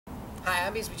Hi,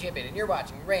 I'm BSB Champion, and you're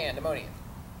watching Randomonium.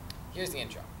 Here's the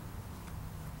intro.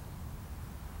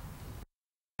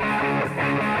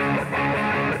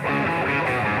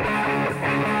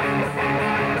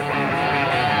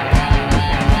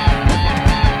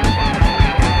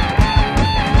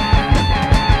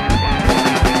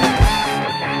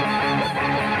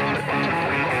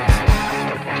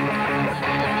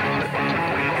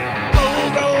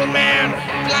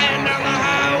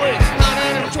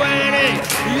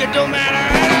 It don't matter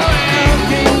how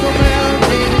jingle bell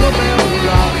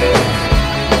rock.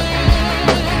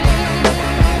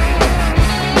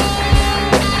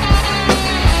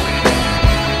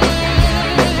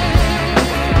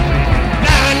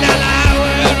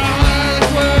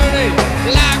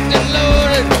 Locked and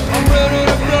loaded, I'm ready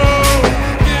to go.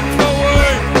 Getting my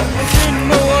work, I'm getting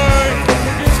my work,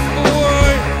 I'm getting my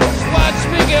work. Just watch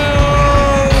me go.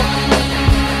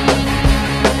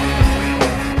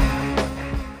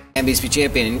 I'm BSB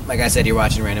Champion, like I said, you're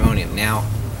watching Randomonium. Now,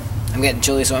 I'm getting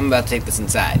chilly, so I'm about to take this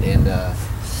inside, and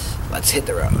let's hit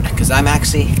the road, because I'm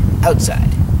actually outside.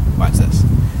 Watch this.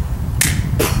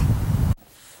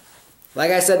 Like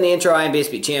I said in the intro, I am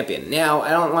BSB Champion. Now, I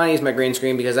don't want to use my green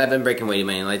screen because I've been breaking way too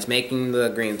many lights, making the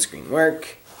green screen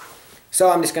work.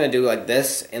 So I'm just going to do like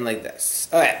this and like this.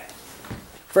 Okay.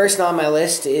 First on my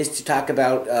list is to talk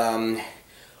about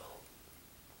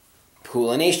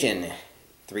Pool Nation.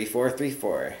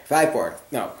 3-4-3-4. 5-4.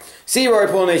 No. C-Roy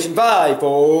Pool Nation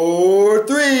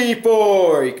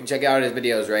 5-4-3-4. You can check out his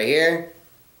videos right here.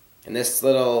 In this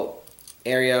little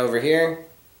area over here.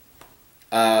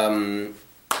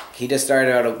 He just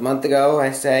started out a month ago,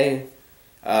 I say.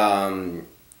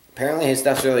 Apparently his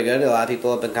stuff's really good. A lot of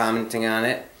people have been commenting on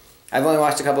it. I've only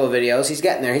watched a couple of videos. He's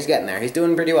getting there. He's getting there. He's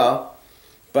doing pretty well.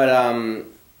 But,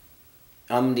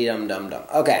 dum-dum-dum-dum.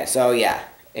 Okay, so yeah.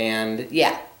 And,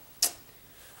 yeah.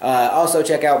 Also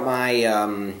check out my,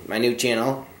 my new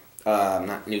channel.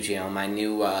 Not new channel. My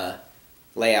new,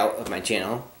 layout of my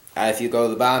channel. If you go to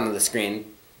the bottom of the screen,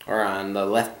 or on the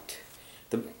left,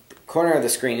 the corner of the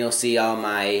screen, you'll see all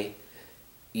my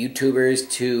YouTubers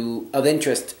of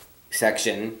interest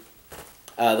section.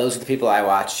 Those are the people I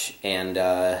watch and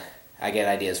I get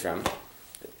ideas from.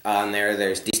 On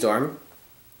there's Destorm.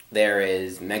 There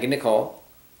is Nicole.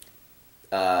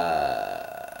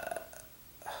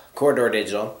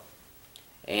 Corridordigital.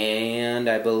 And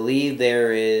I believe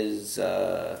there is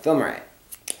Filmright.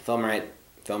 Filmright.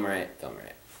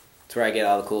 That's where I get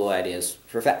all the cool ideas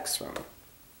for effects from.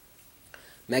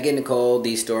 Nicole,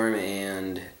 Destorm,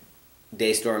 and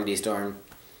Destorm,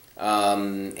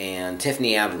 and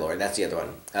Tiffany Avalor. That's the other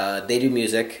one. They do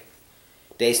music.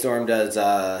 Destorm does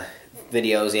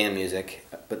videos and music,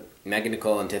 but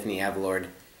Nicole and Tiffany Avalor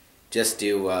just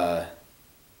do,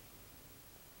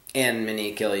 and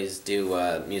Mini Achilles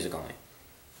do music only.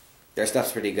 Their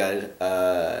stuff's pretty good.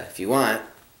 If you want,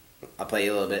 I'll play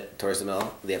you a little bit towards the middle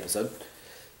of the episode.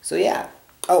 So yeah.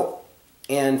 Oh.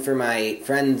 And for my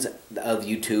friends of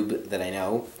YouTube that I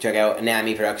know, check out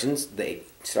Anatomy Productions.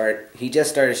 He just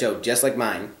started a show just like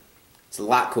mine. It's a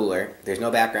lot cooler. There's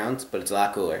no backgrounds, but it's a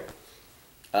lot cooler.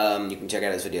 You can check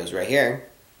out his videos right here.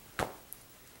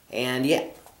 And yeah.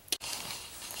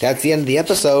 That's the end of the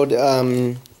episode.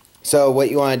 So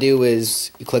what you want to do is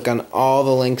you click on all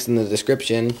the links in the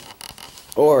description,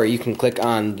 or you can click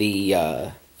on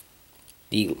the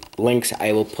links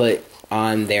I will put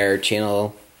on their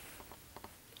channel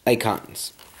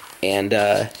icons. And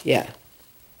yeah.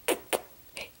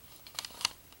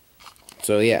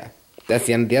 So yeah, that's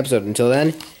the end of the episode. Until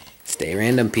then, stay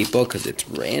random, people, because it's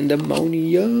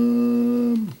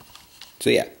Randomonium. So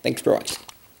yeah, thanks for watching.